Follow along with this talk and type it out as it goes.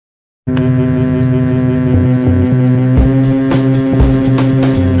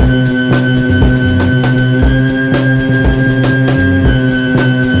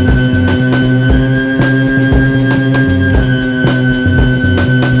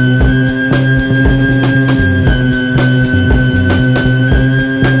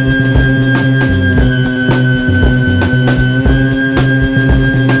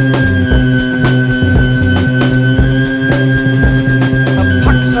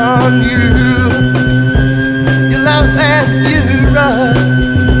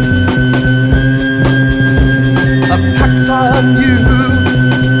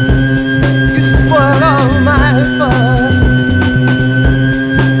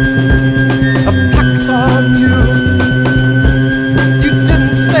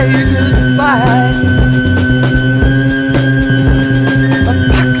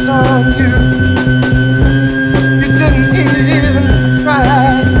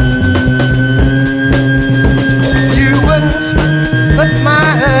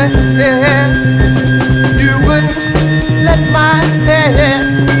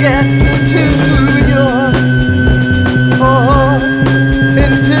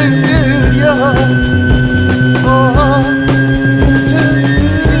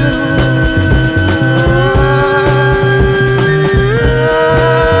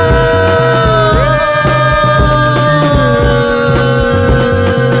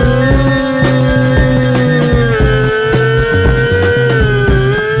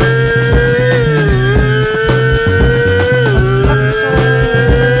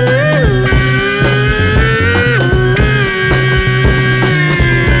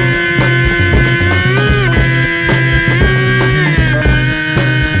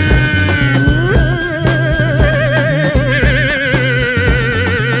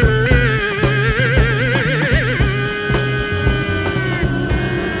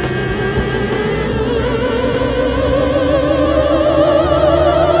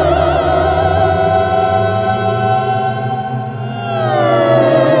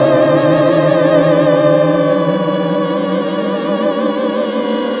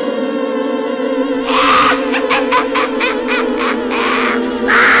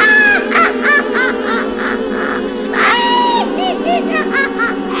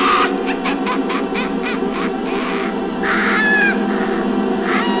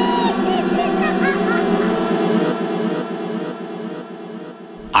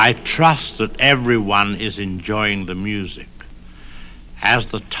I trust that everyone is enjoying the music.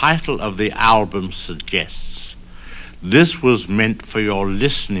 As the title of the album suggests, this was meant for your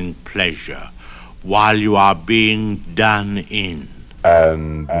listening pleasure while you are being done in.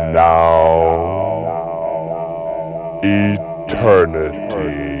 And now,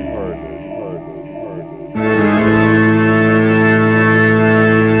 eternity.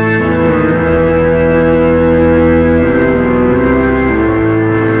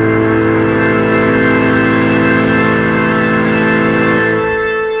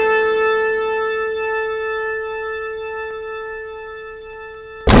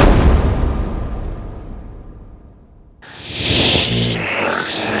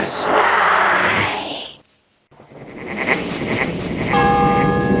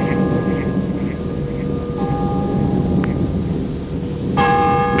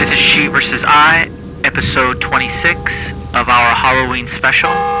 Versus I, episode 26 of our Halloween special.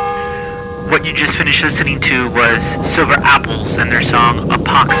 What you just finished listening to was Silver Apples and their song A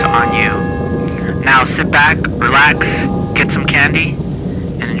Pox on You. Now sit back, relax, get some candy,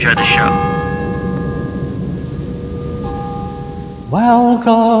 and enjoy the show.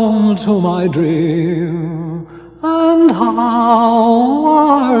 Welcome to my dream, and how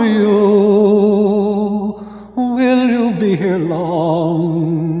are you? Will you be here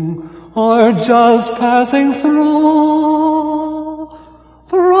long? Or just passing through?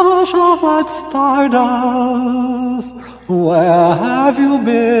 Brush off that stardust. Where have you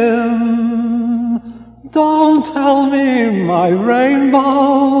been? Don't tell me my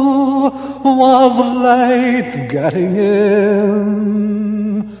rainbow was late getting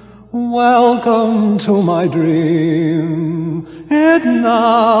in. Welcome to my dream. It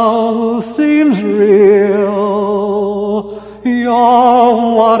now seems real.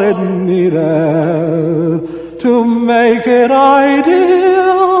 You're what it needed to make it ideal.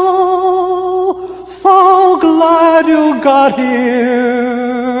 So glad you got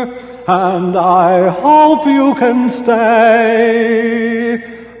here, and I hope you can stay.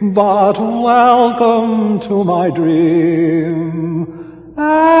 But welcome to my dream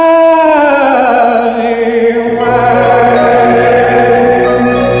anyway.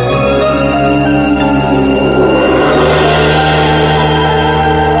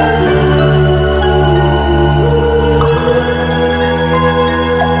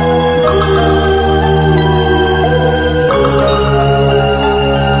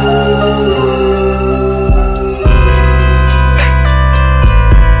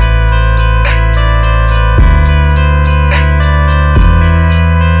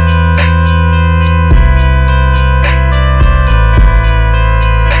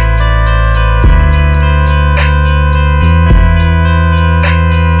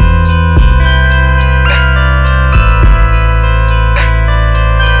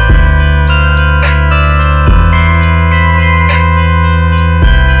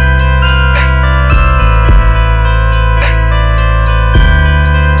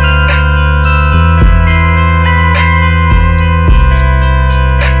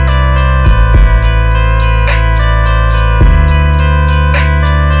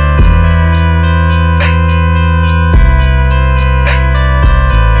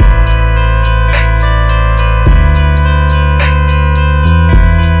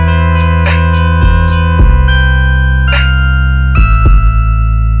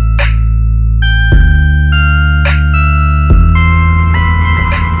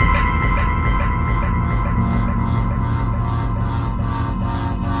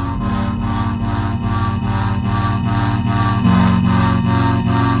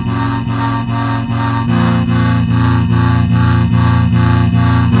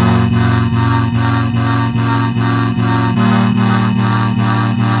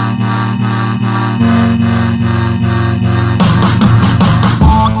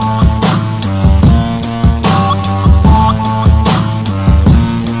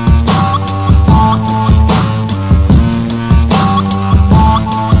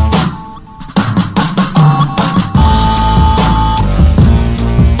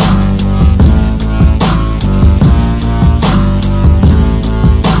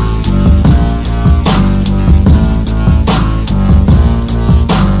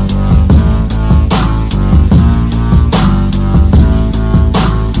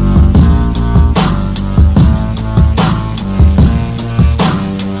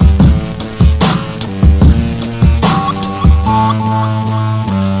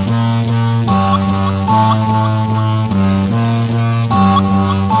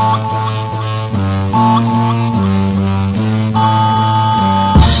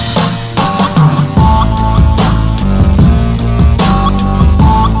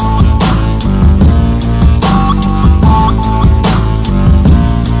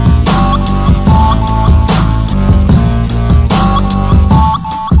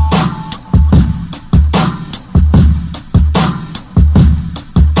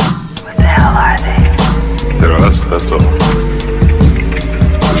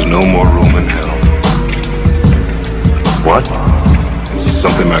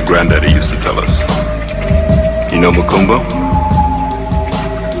 my granddaddy used to tell us. You know Macumba?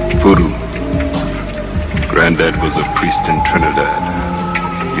 Voodoo. Granddad was a priest in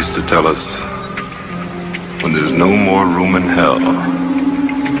Trinidad. He used to tell us, when there's no more room in hell,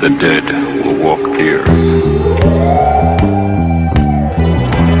 the dead will walk here.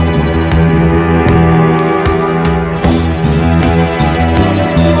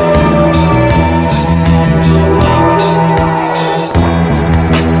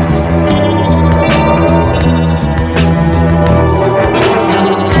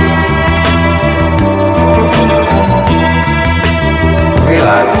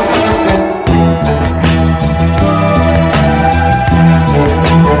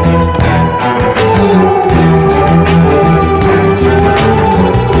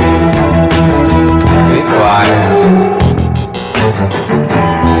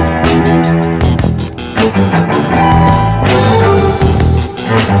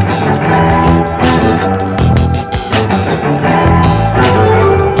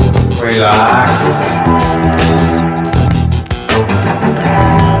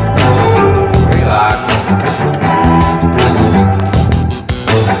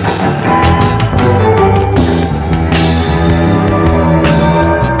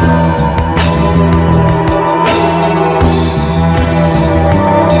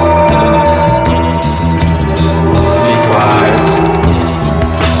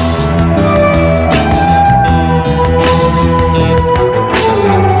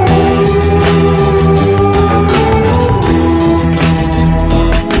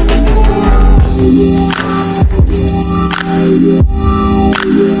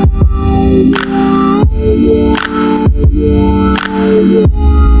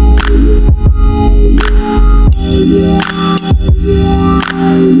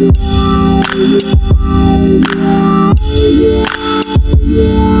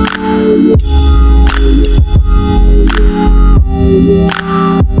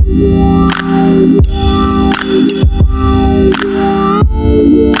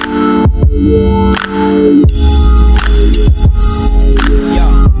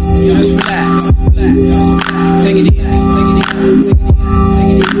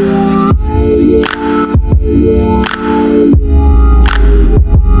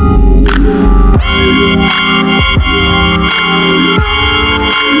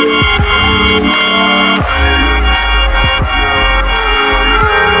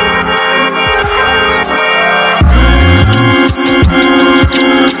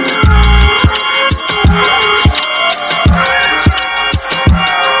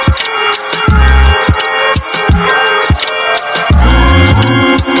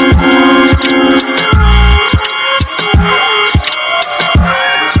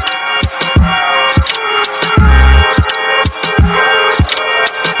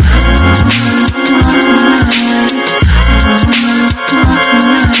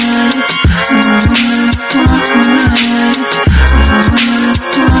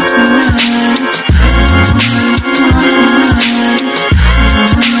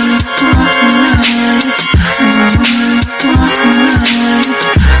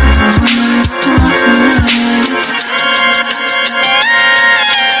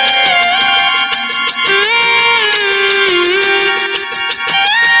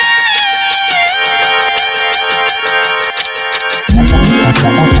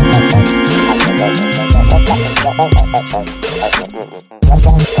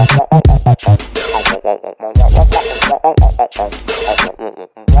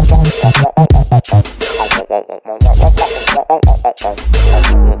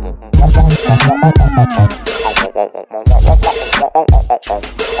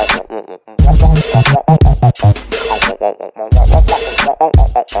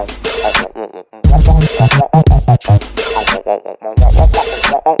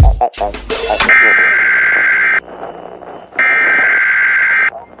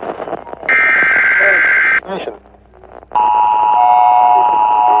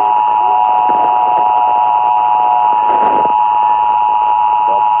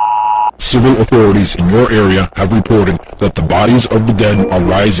 Civil authorities in your area have reported that the bodies of the dead are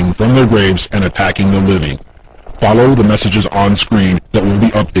rising from their graves and attacking the living. Follow the messages on screen that will be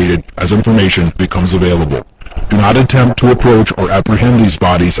updated as information becomes available. Do not attempt to approach or apprehend these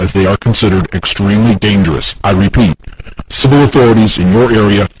bodies as they are considered extremely dangerous. I repeat, civil authorities in your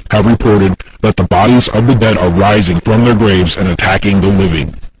area have reported that the bodies of the dead are rising from their graves and attacking the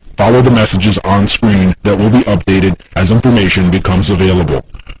living. Follow the messages on screen that will be updated as information becomes available.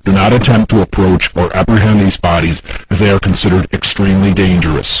 Do not attempt to approach or apprehend these bodies as they are considered extremely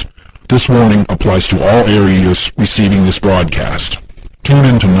dangerous. This warning applies to all areas receiving this broadcast. tune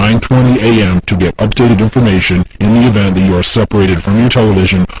in to 9:20 a.m. to get updated information in the event that you are separated from your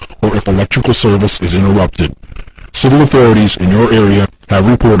television or if electrical service is interrupted. Civil authorities in your area have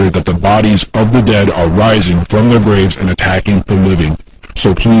reported that the bodies of the dead are rising from their graves and attacking the living.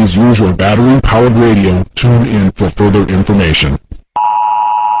 So please use your battery-powered radio. Tune in for further information.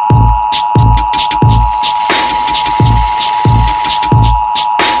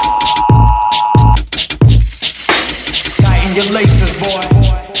 Tighten your laces, boy.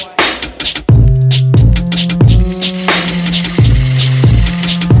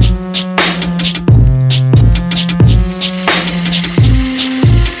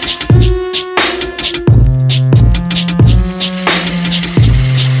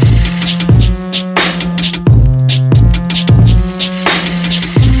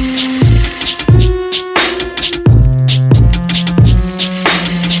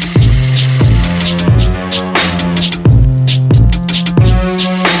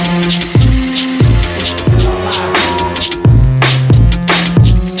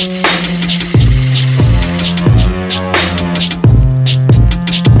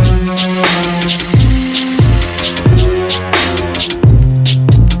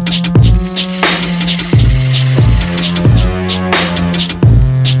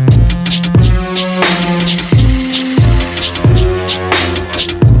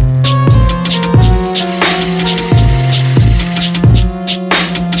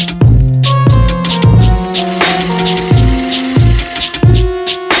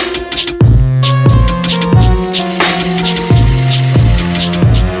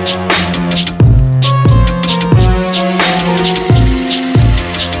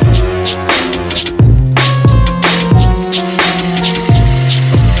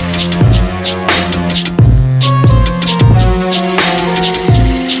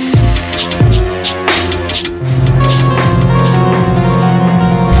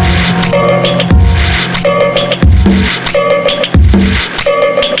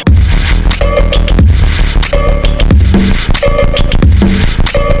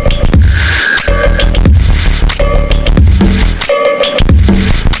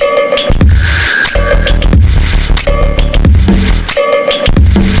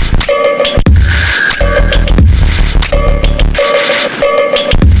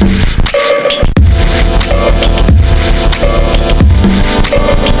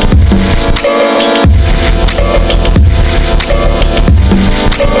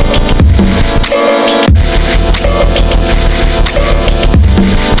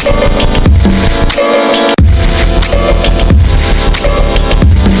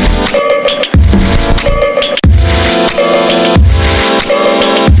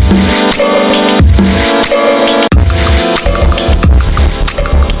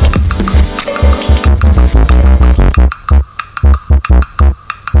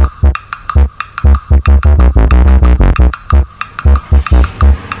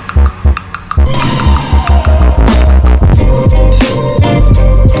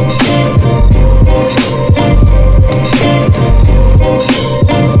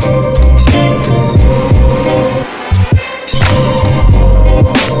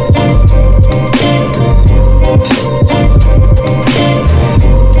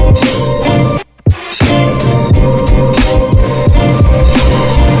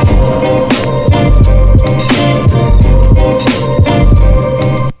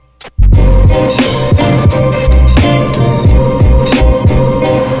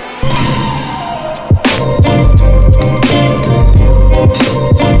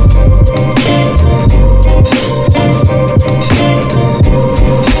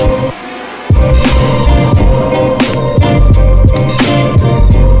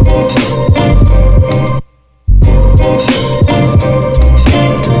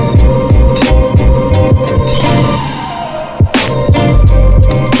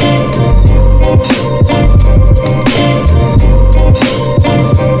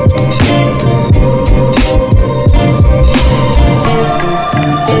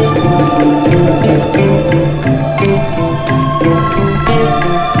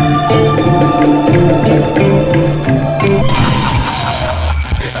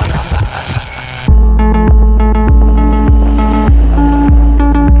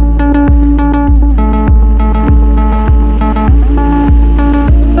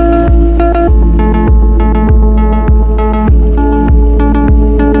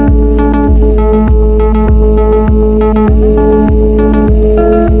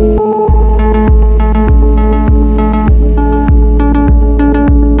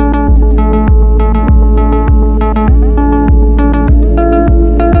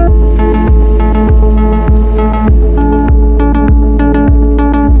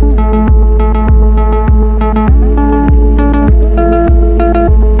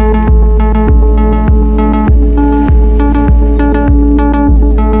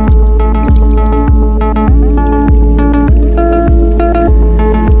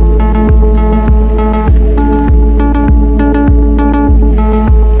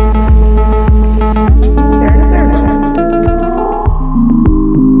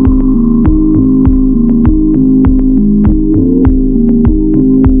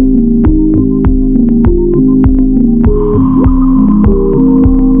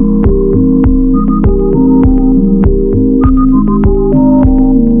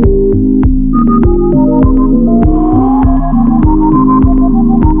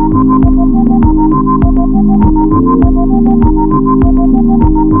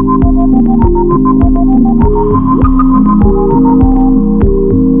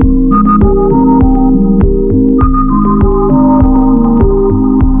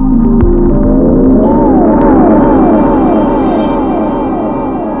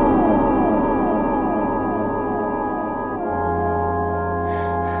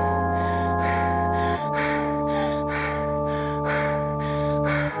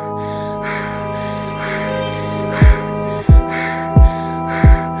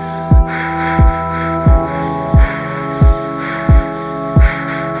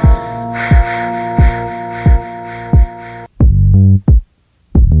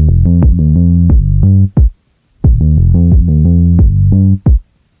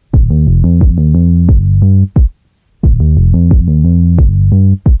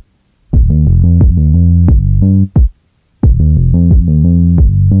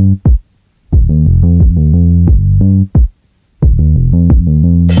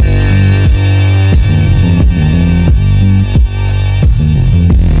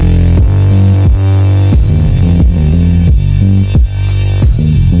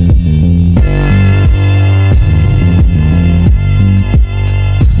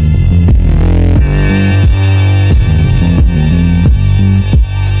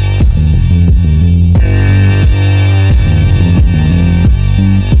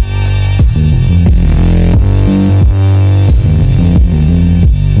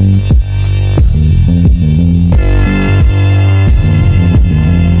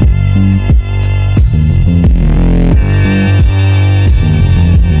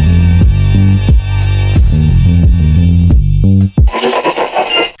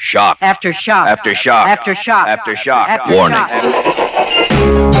 Shock. Aftershock. Aftershock. Aftershock. Aftershock. Aftershock. Warning.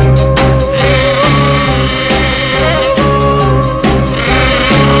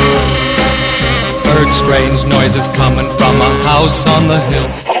 Heard strange noises coming from a house on the hill.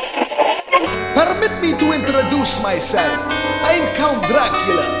 Permit me to introduce myself. I'm Count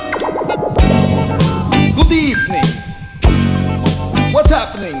Dracula. Good evening. What's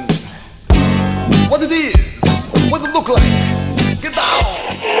happening? What it is? What it look like? Get down!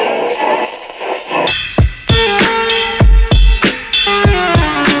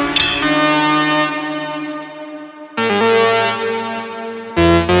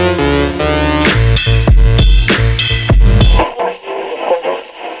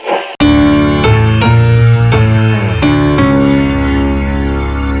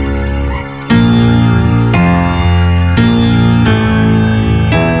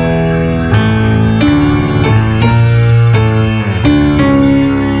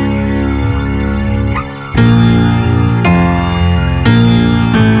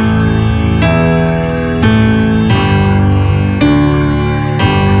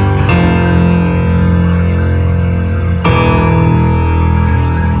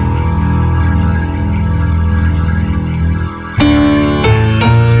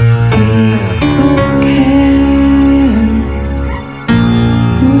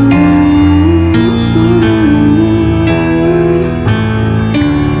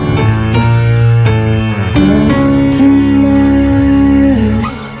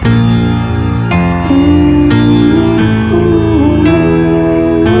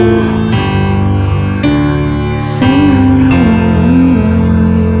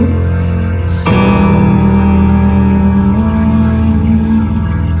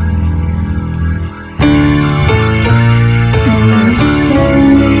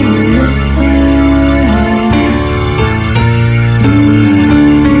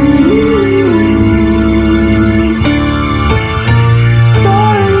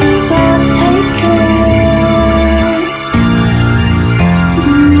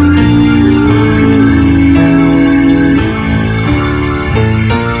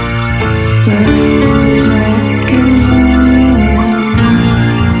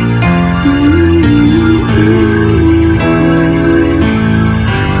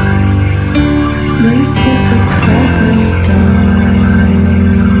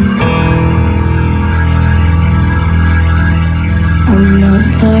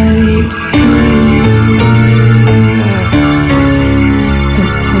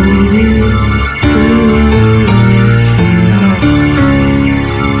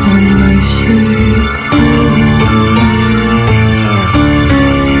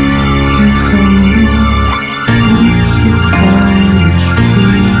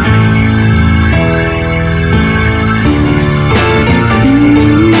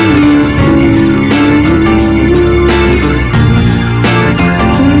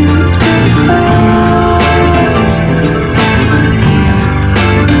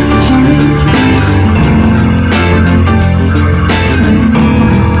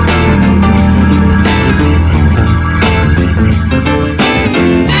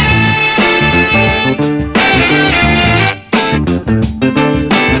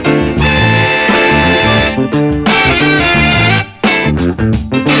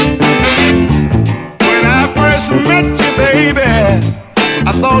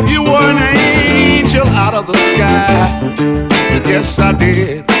 Yes, I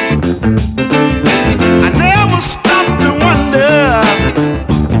did. I never stopped to wonder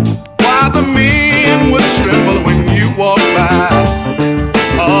why the men would tremble when you walk by.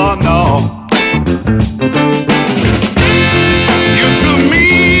 Oh no. You to me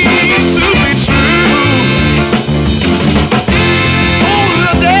to be true. Only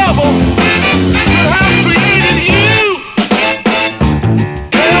the devil could have created you.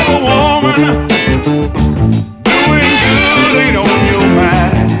 Devil woman. Ain't on your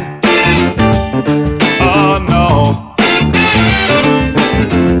mind. Oh no.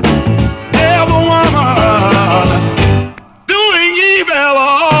 Devil woman doing evil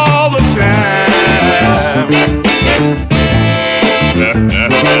all the time.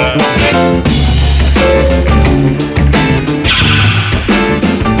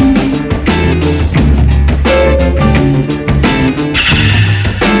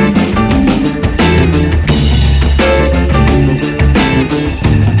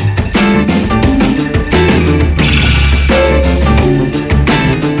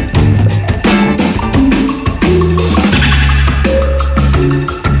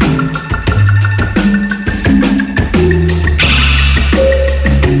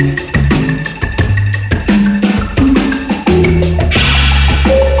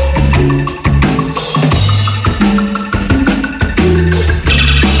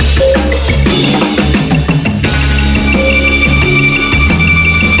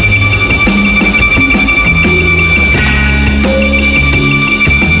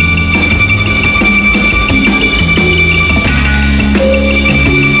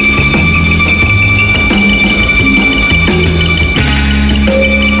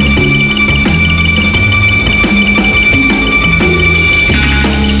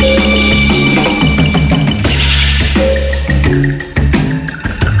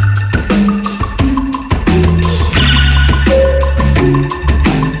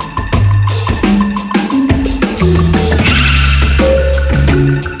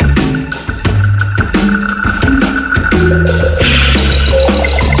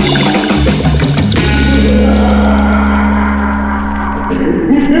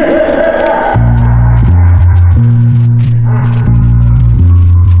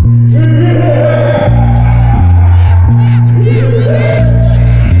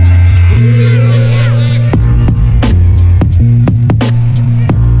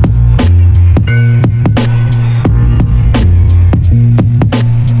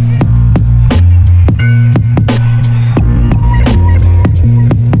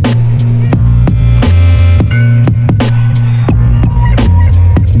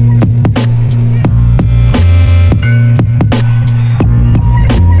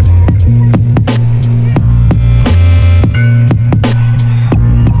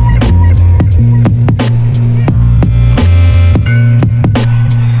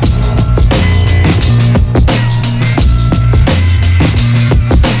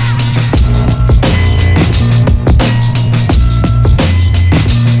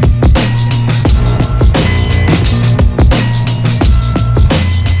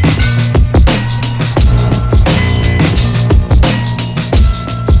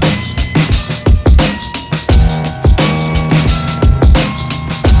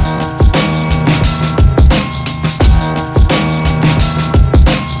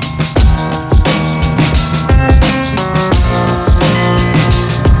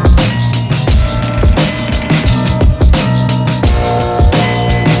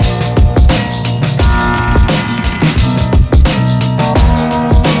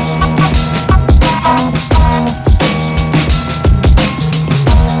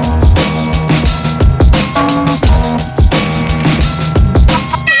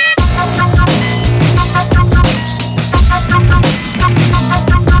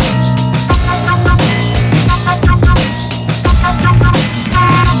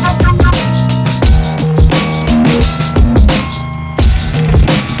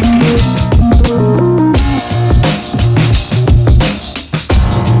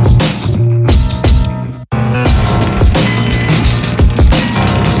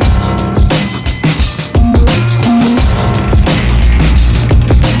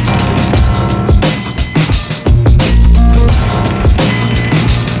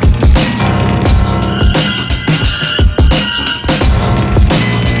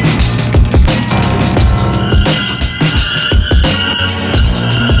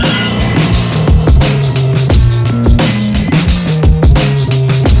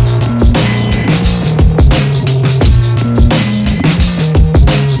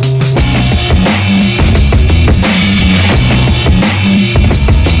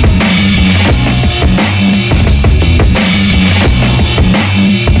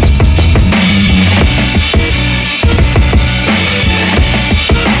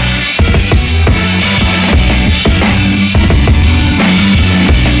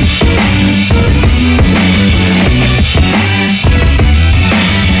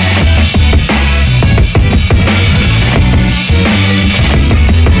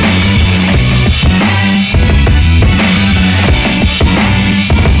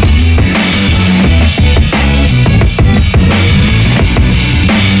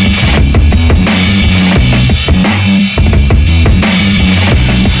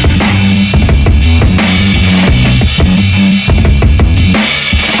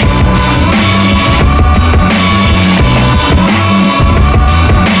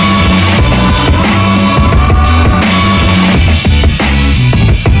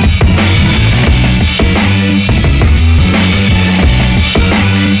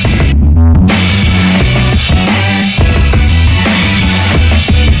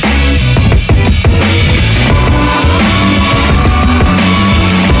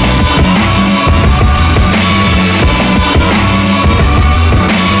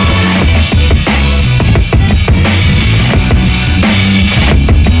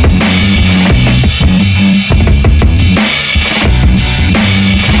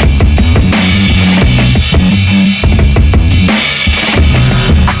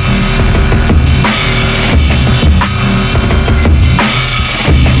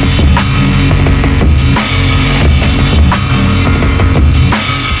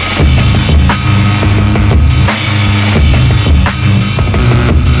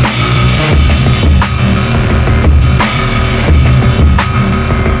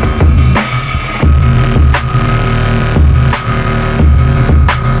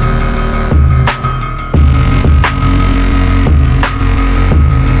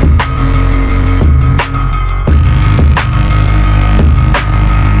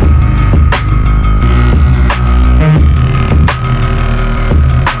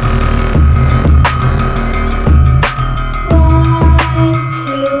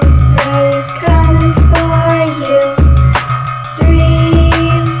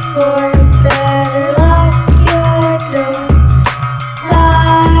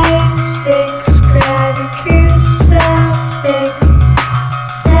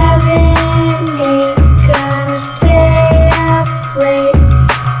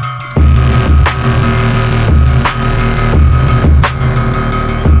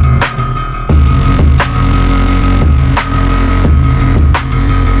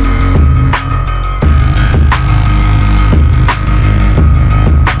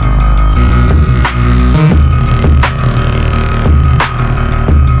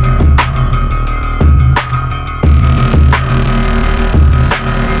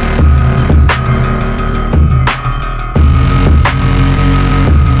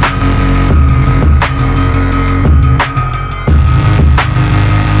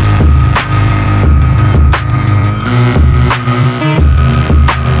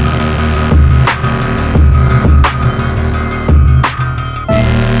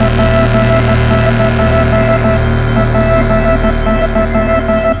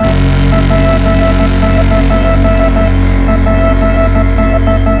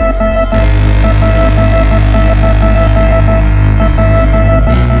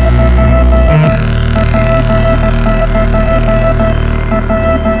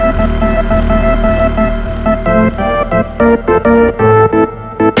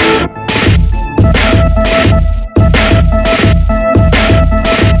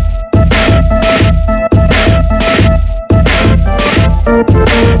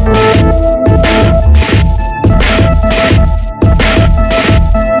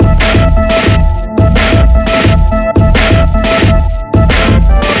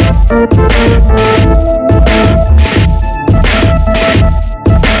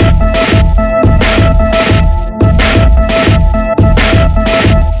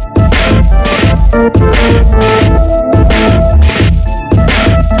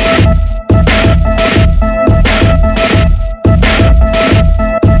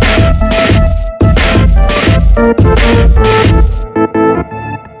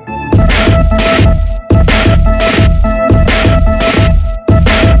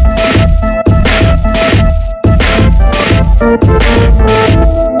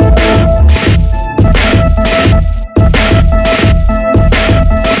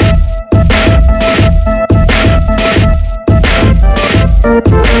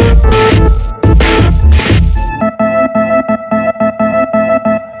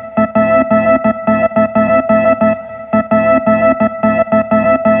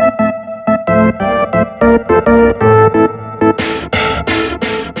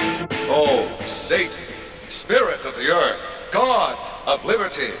 state, spirit of the earth, God of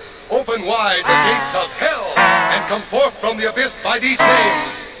liberty, open wide the gates of hell, and come forth from the abyss by these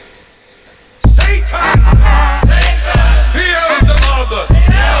names. Satan! Satan! Beelzebub!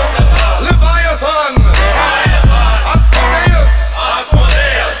 Beelzebub! Leviathan! Leviathan! Asmodeus!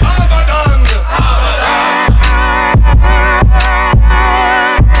 Asmodeus! Abaddon! Abaddon!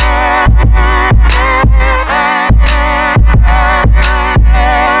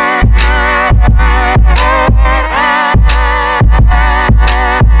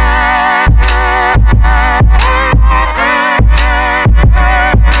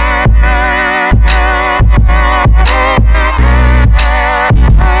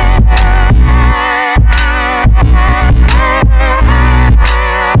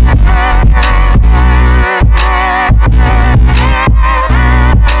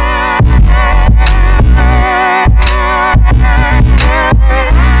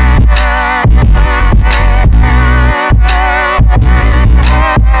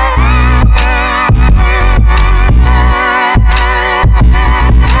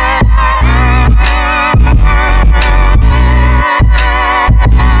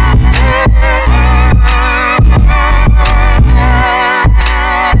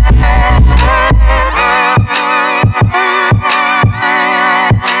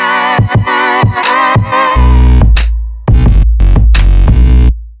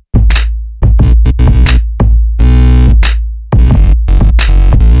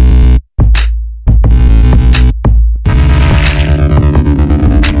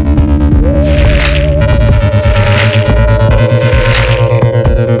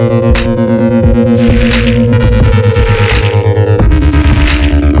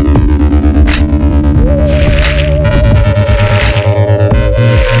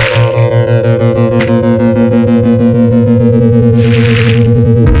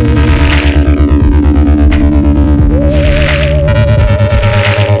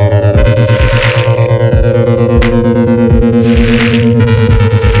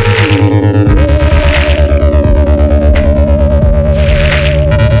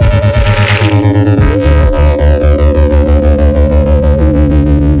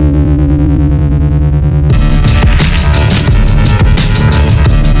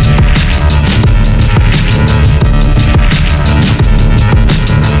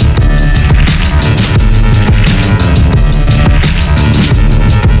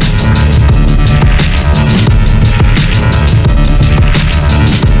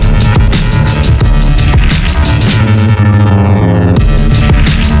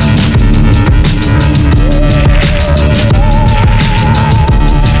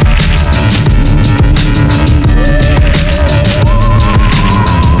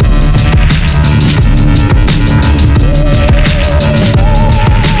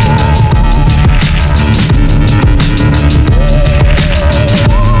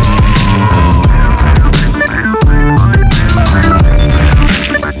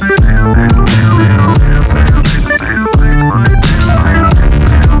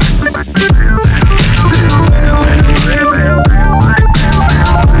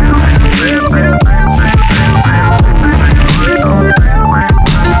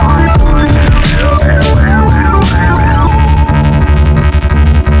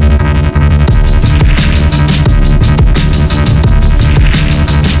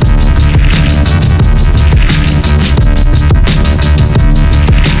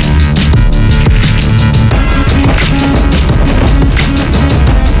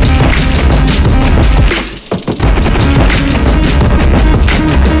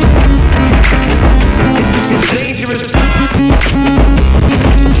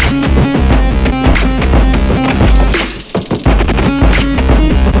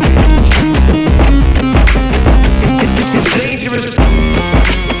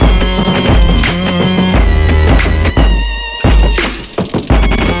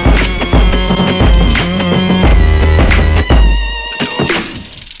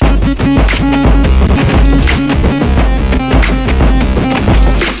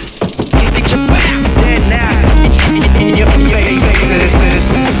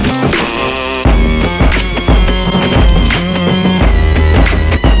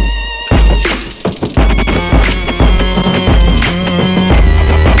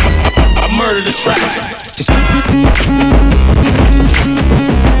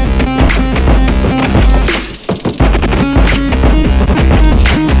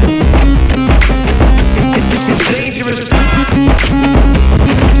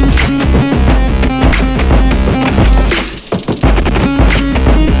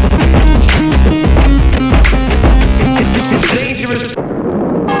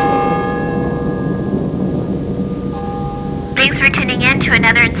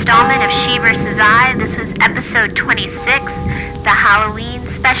 another installment of She vs. I. This was episode 26, the Halloween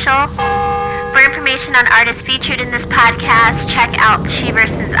special. For information on artists featured in this podcast, check out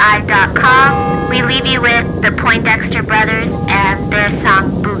SheVersusI.com. We leave you with the Poindexter Brothers and their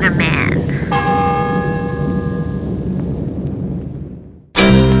song Booga Man.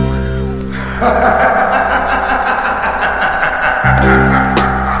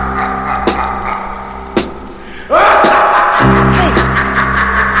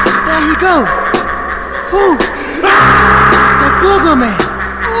 Go! Ooh! The Booger Man!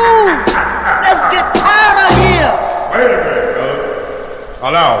 Ooh! Let's get out of here! Wait a minute, fella.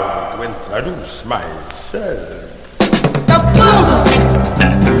 Allow me to introduce myself. The Booger!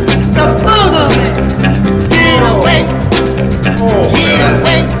 The Booger Man! Get away! Oh, get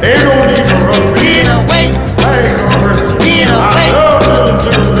away! Ain't no need to run. Get away! I ain't gonna hurt you. Get away!